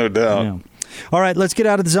 no doubt. Yeah. All right, let's get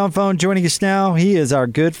out of the zone phone. Joining us now, he is our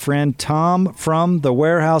good friend Tom from the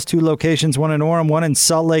Warehouse. 2 locations, one in Orem, one in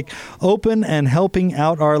Salt Lake, open and helping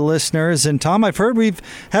out our listeners. And Tom, I've heard we've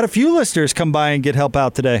had a few listeners come by and get help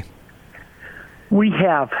out today. We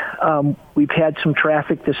have. We've had some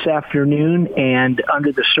traffic this afternoon, and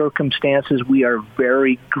under the circumstances, we are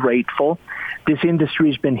very grateful. This industry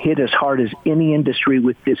has been hit as hard as any industry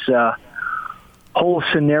with this whole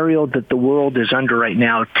scenario that the world is under right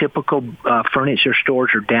now. Typical furniture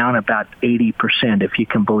stores are down about 80%, if you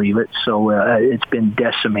can believe it. So it's been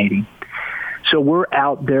decimating. So we're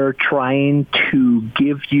out there trying to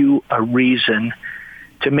give you a reason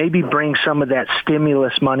to maybe bring some of that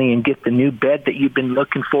stimulus money and get the new bed that you've been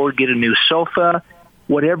looking for, get a new sofa,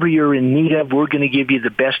 whatever you're in need of. We're going to give you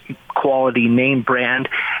the best quality name brand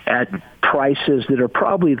at prices that are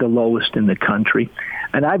probably the lowest in the country.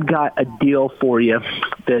 And I've got a deal for you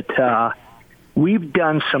that we've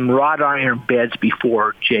done some wrought iron beds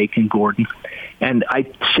before, Jake and Gordon. And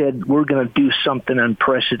I said we're going to do something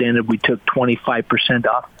unprecedented. We took 25%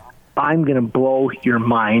 off. I'm going to blow your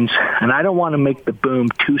minds, and I don't want to make the boom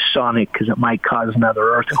too sonic because it might cause another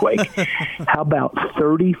earthquake. How about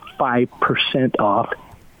 35% off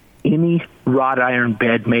any wrought iron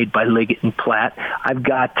bed made by Liggett & Platt? I've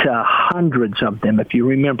got hundreds of them. If you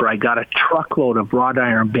remember, I got a truckload of wrought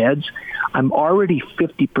iron beds. I'm already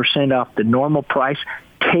 50% off the normal price.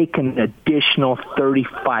 Take an additional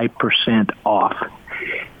 35% off.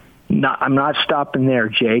 I'm not stopping there,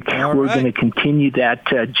 Jake. We're going to continue that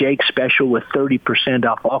Jake special with 30%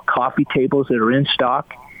 off all coffee tables that are in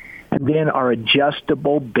stock. And then our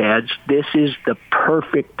adjustable beds. This is the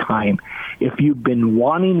perfect time. If you've been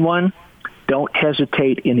wanting one, don't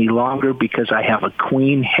hesitate any longer, because I have a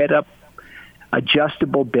queen head-up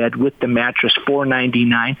adjustable bed with the mattress,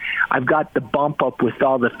 $499. I've got the bump up with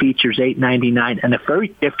all the features, $899. And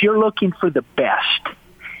if you're looking for the best,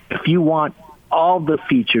 if you want all the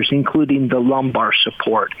features, including the lumbar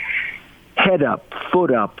support, head up, foot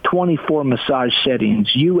up, 24 massage settings,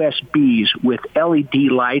 USBs with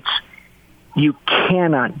LED lights, you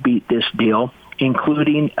cannot beat this deal,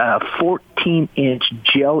 including a 14-inch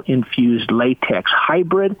gel-infused latex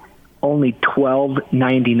hybrid, only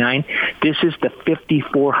 $1,299. This is the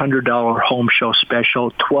 $5,400 home show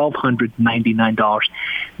special, $1,299.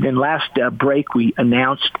 Then last break, we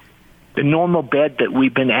announced the normal bed that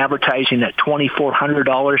we've been advertising at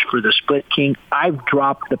 $2,400 for the split king. I've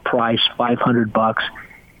dropped the price $500.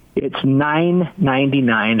 It's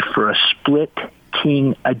 $999 for a split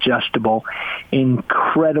king adjustable.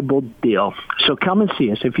 Incredible deal. So come and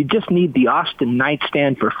see us. If you just need the Austin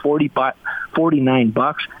nightstand for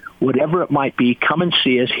 $49, whatever it might be, come and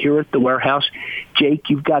see us here at the Warehouse. Jake,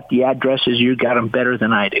 you've got the addresses. You got them better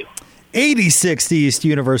than I do. 8060 East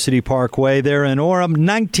University Parkway there in Orem,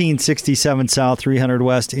 1967 South, 300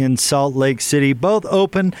 West in Salt Lake City. Both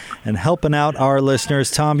open and helping out our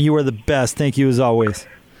listeners. Tom, you are the best. Thank you as always.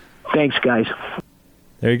 Thanks, guys.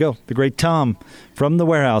 There you go. The great Tom from the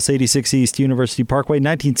Warehouse, 86 East University Parkway,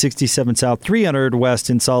 1967 South, 300 West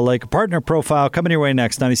in Salt Lake. Partner profile coming your way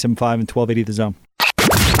next, 97.5 and 1280 The Zone.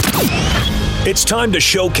 It's time to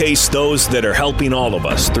showcase those that are helping all of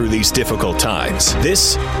us through these difficult times.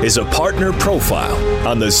 This is a Partner Profile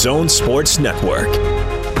on the Zone Sports Network.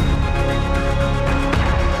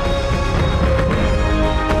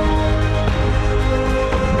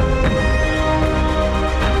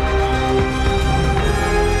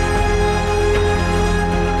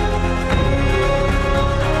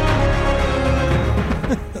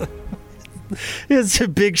 It's a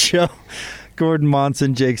big show. Gordon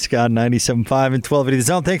Monson, Jake Scott, 97.5 and 1280 The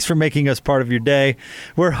Zone. Thanks for making us part of your day.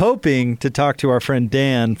 We're hoping to talk to our friend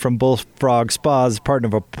Dan from Bullfrog Spas,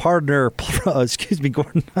 excuse me,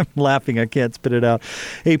 Gordon, I'm laughing. I can't spit it out.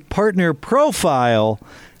 A partner profile.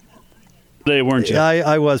 Today, weren't you?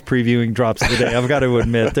 I was previewing drops of the day. I've got to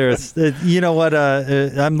admit, you know what?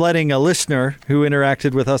 I'm letting a listener who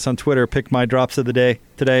interacted with us on Twitter pick my drops of the day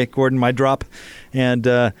today. Gordon, my drop, and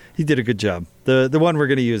he did a good job. The one we're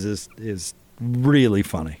going to use is really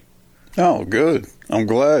funny. Oh, good. I'm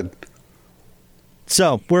glad.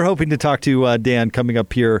 So we're hoping to talk to Dan coming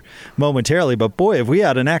up here momentarily. But, boy, if we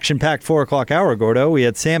had an action-packed 4 o'clock hour, Gordo. We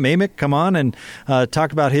had Sam Amick come on and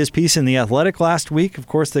talk about his piece in The Athletic last week, of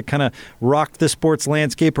course, that kind of rocked the sports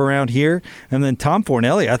landscape around here. And then Tom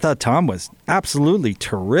Fornelli. I thought Tom was absolutely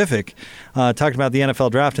terrific. Talked about the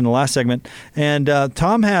NFL draft in the last segment. And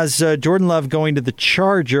Tom has Jordan Love going to the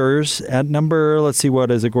Chargers at number, let's see, what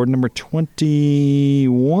is it, Gordon? Number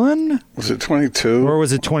 21? Was it 22? Or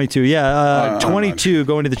was it 22? Yeah, 22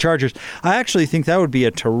 going to the Chargers. I actually think that would be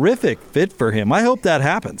a terrific fit for him. I hope that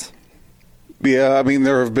happens. Yeah, I mean,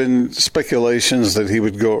 there have been speculations that he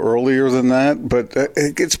would go earlier than that, but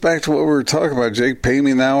it gets back to what we were talking about, Jake. Pay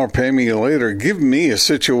me now or pay me later. Give me a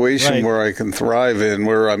situation where I can thrive in,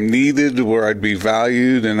 where I'm needed, where I'd be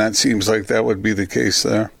valued, and that seems like that would be the case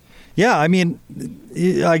there. Yeah, I mean,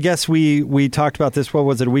 I guess we talked about this, what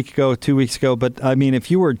was it, a week ago, 2 weeks ago, but I mean,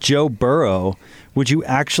 if you were Joe Burrow, would you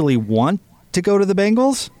actually want to go to the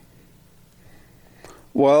Bengals?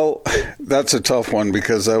 Well, that's a tough one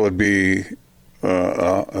because that would be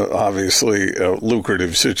obviously a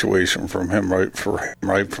lucrative situation from him right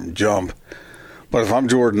from jump. But if I'm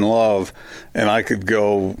Jordan Love and I could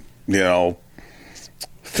go,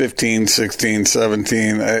 15, 16,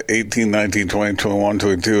 17, 18, 19, 20, 21,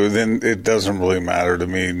 22, then it doesn't really matter to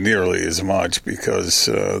me nearly as much because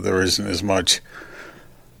there isn't as much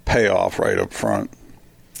payoff right up front.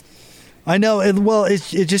 I know.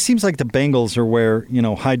 It just seems like the Bengals are where,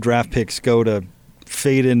 high draft picks go to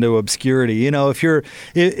fade into obscurity.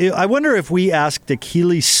 I wonder if we asked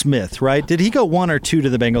Achilles Smith, right? Did he go 1 or 2 to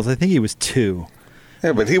the Bengals? I think he was 2.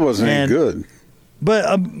 Yeah, but he wasn't any good.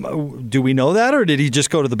 But do we know that, or did he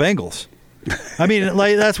just go to the Bengals? I mean,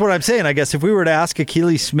 that's what I'm saying. I guess if we were to ask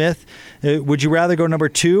Achilles Smith, would you rather go number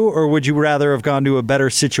 2, or would you rather have gone to a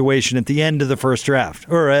better situation at the end of the first draft,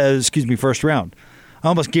 or first round? I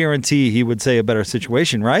almost guarantee he would say a better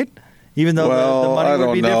situation, right? Even though the money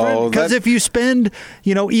would be different. Because if you spend,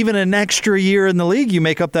 even an extra year in the league, you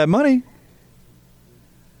make up that money.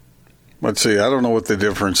 Let's see. I don't know what the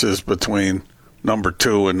difference is between number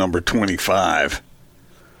 2 and number 25.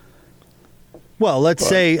 Well, let's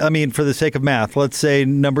say, for the sake of math, let's say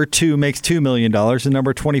number 2 makes $2 million and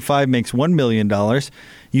number 25 makes $1 million.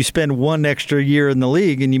 You spend 1 extra year in the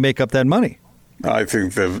league and you make up that money. I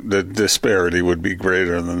think the disparity would be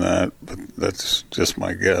greater than that, but that's just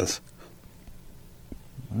my guess.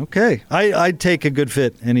 Okay. I'd take a good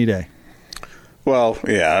fit any day. Well,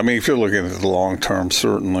 yeah. I mean, if you're looking at the long term,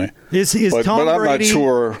 certainly. Is but Tom Brady?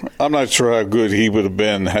 I'm not sure how good he would have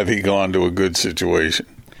been had he gone to a good situation.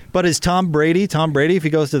 But is Tom Brady if he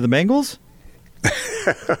goes to the Bengals?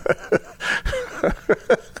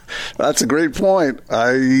 That's a great point.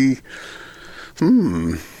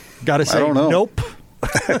 Gotta say, I don't know. Nope.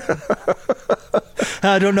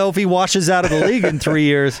 I don't know if he washes out of the league in 3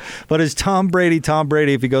 years, but is Tom Brady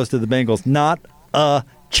if he goes to the Bengals? Not a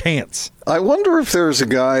chance. I wonder if there's a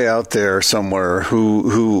guy out there somewhere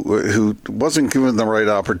who wasn't given the right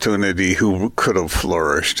opportunity who could have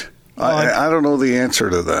flourished. I don't know the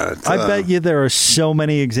answer to that. I bet you there are so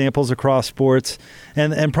many examples across sports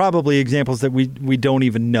and probably examples that we don't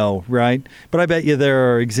even know, right? But I bet you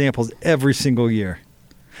there are examples every single year.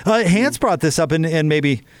 Hans brought this up, and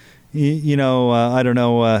maybe, I don't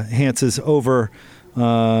know, Hans is over,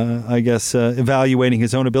 evaluating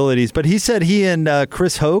his own abilities. But he said he and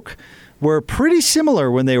Chris Hoke were pretty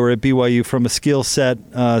similar when they were at BYU from a skill set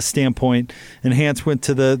standpoint. And Hans went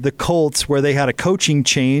to the Colts, where they had a coaching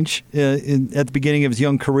change at the beginning of his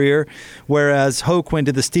young career, whereas Hoke went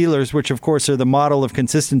to the Steelers, which, of course, are the model of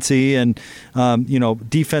consistency and,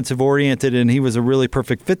 defensive-oriented, and he was a really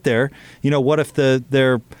perfect fit there. What if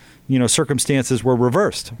their circumstances were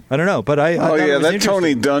reversed? I don't know, but that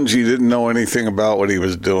Tony Dungy didn't know anything about what he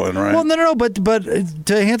was doing, right? Well, no, but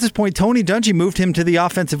to Hans's point, Tony Dungy moved him to the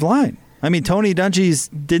offensive line. I mean, Tony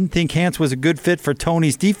Dungy didn't think Hans was a good fit for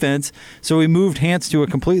Tony's defense, so he moved Hans to a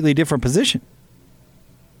completely different position.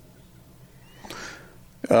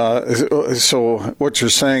 So what you're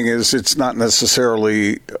saying is it's not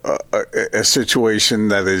necessarily a situation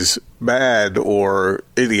that is bad or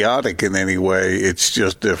idiotic in any way. It's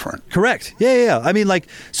just different. Correct. Yeah. I mean,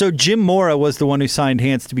 so Jim Mora was the one who signed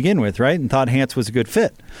Hance to begin with, right? And thought Hance was a good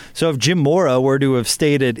fit. So if Jim Mora were to have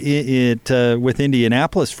stayed with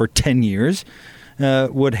Indianapolis for 10 years,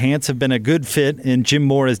 would Hance have been a good fit in Jim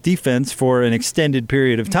Mora's defense for an extended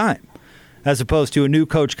period of time? As opposed to a new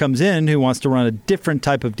coach comes in who wants to run a different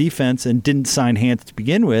type of defense and didn't sign Hance to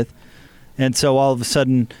begin with. And so all of a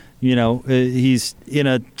sudden, he's in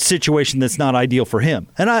a situation that's not ideal for him.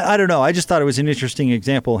 And I don't know. I just thought it was an interesting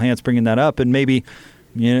example, Hance bringing that up. And maybe,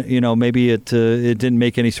 maybe it didn't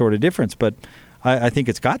make any sort of difference. But I think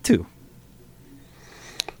it's got to.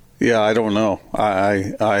 Yeah, I don't know.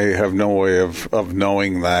 I have no way of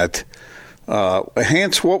knowing that.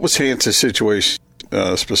 Hance, what was Hance's situation?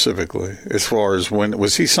 Specifically, as far as when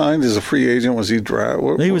was he signed as a free agent? Was he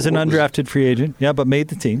drafted? He was an undrafted free agent, but made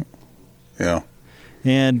the team. Yeah,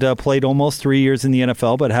 and played almost 3 years in the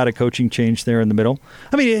NFL, but had a coaching change there in the middle.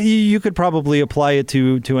 I mean, you could probably apply it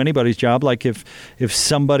to anybody's job. Like if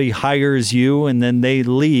somebody hires you and then they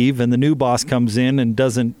leave, and the new boss comes in and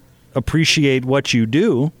doesn't appreciate what you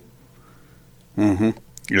do. Mm-hmm.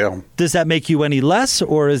 Yeah. Does that make you any less,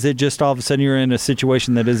 or is it just all of a sudden you're in a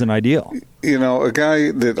situation that isn't ideal? A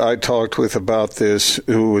guy that I talked with about this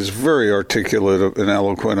who was very articulate and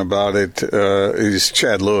eloquent about it is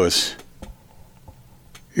Chad Lewis.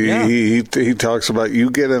 He talks about you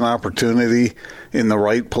get an opportunity in the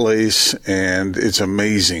right place, and it's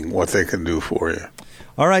amazing what they can do for you.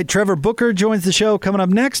 All right, Trevor Booker joins the show coming up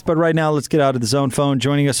next, but right now let's get out of the zone phone.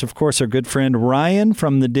 Joining us, of course, our good friend Ryan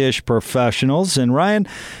from the Dish Professionals. And Ryan,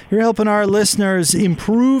 you're helping our listeners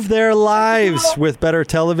improve their lives with better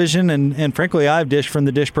television. And frankly, I have Dish from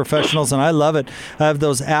the Dish Professionals, and I love it. I have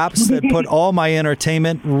those apps that put all my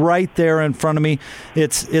entertainment right there in front of me.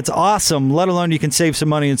 It's awesome, let alone you can save some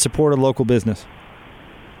money and support a local business.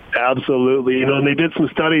 Absolutely. And they did some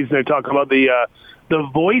studies, and they're talking about the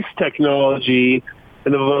voice technology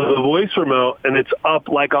and the voice remote, and it's up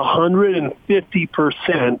like 150%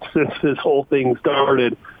 since this whole thing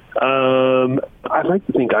started. I'd like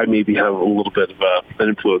to think I maybe have a little bit of an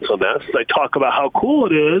influence on that. I talk about how cool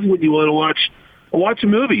it is when you want to watch a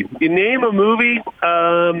movie. You name a movie.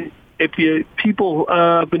 People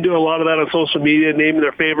have been doing a lot of that on social media, naming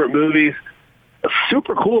their favorite movies. It's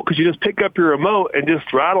super cool because you just pick up your remote and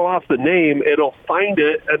just rattle off the name. It'll find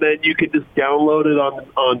it, and then you can just download it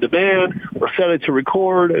on demand or set it to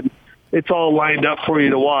record, and it's all lined up for you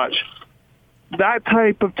to watch. That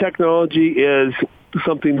type of technology is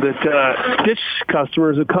something that Dish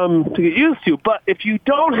customers have come to get used to. But if you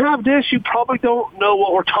don't have Dish, you probably don't know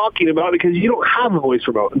what we're talking about because you don't have a voice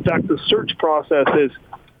remote. In fact, the search process is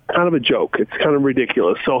kind of a joke. It's kind of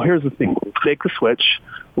ridiculous. So here's the thing. We'll take the switch.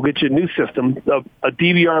 We'll get you a new system, a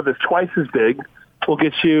DVR that's twice as big. We'll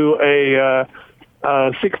get you a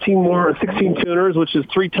 16 tuners, which is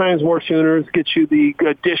 3 times more tuners. Get you the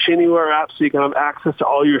Dish Anywhere app so you can have access to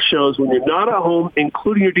all your shows when you're not at home,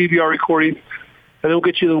 including your DVR recordings. And then we'll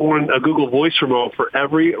get you a Google Voice remote for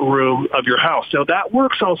every room of your house. Now, that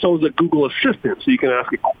works also as a Google Assistant, so you can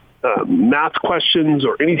ask it math questions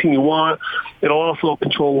or anything you want. It'll also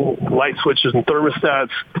control light switches and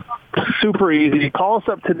thermostats. Super easy. Call us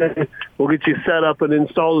up today. We'll get you set up and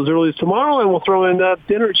installed as early as tomorrow, and we'll throw in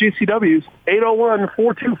dinner at GCW's.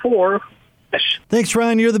 801-424-DISH. Thanks,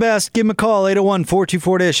 Ryan. You're the best. Give him a call,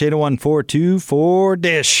 801-424-DISH,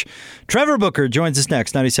 801-424-DISH. Trevor Booker joins us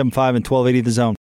next, 97.5 and 1280 The Zone.